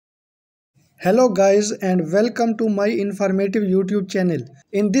Hello guys and welcome to my informative YouTube channel.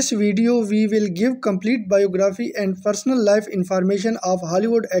 In this video we will give complete biography and personal life information of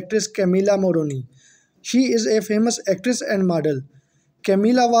Hollywood actress Camila Morrone. She is a famous actress and model.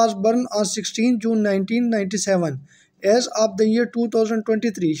 Camila was born on 16 June 1997. As of the year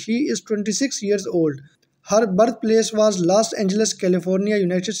 2023, she is 26 years old. Her birthplace was Los Angeles, California,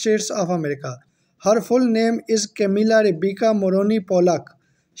 United States of America. Her full name is Camila Rebecca Morrone Polak.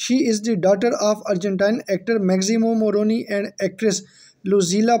 She is the daughter of Argentine actor Maximo Morrone and actress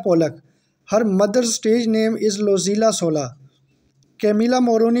Lucila Polak. Her mother's stage name is Lucila Sola. Camila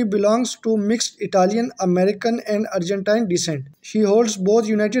Morrone belongs to mixed Italian, American, and Argentine descent. She holds both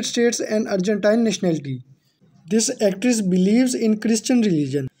United States and Argentine nationality. This actress believes in Christian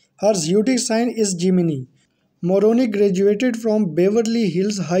religion. Her zodiac sign is Gemini. Morrone graduated from Beverly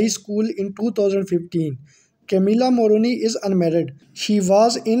Hills High School in 2015. Camila Morrone is unmarried. She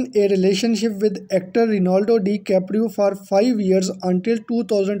was in a relationship with actor Leonardo DiCaprio for 5 years until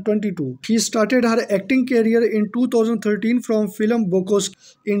 2022. She started her acting career in 2013 from film Bocos.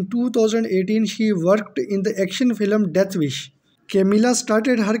 In 2018, she worked in the action film Death Wish. Camila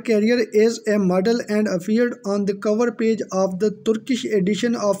started her career as a model and appeared on the cover page of the Turkish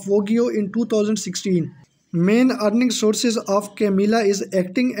edition of Vogue in 2016. Main earning sources of Camila is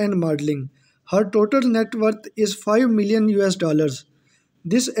acting and modeling. Her total net worth is 5 million US dollars.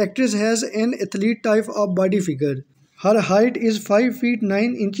 This actress has an athlete type of body figure. Her height is 5 feet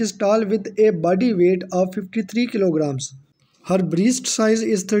 9 inches tall with a body weight of 53 kilograms. Her breast size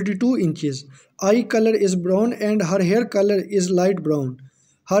is 32 inches. Eye color is brown and her hair color is light brown.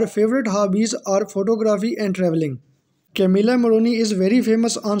 Her favorite hobbies are photography and traveling. Camila Morrone is very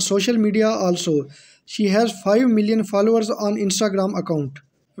famous on social media also. She has 5 million followers on Instagram account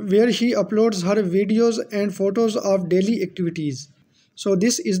where she uploads her videos and photos of daily activities. So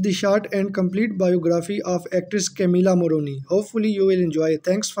this is the short and complete biography of actress Camila Morrone. Hopefully you will enjoy.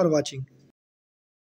 Thanks for watching.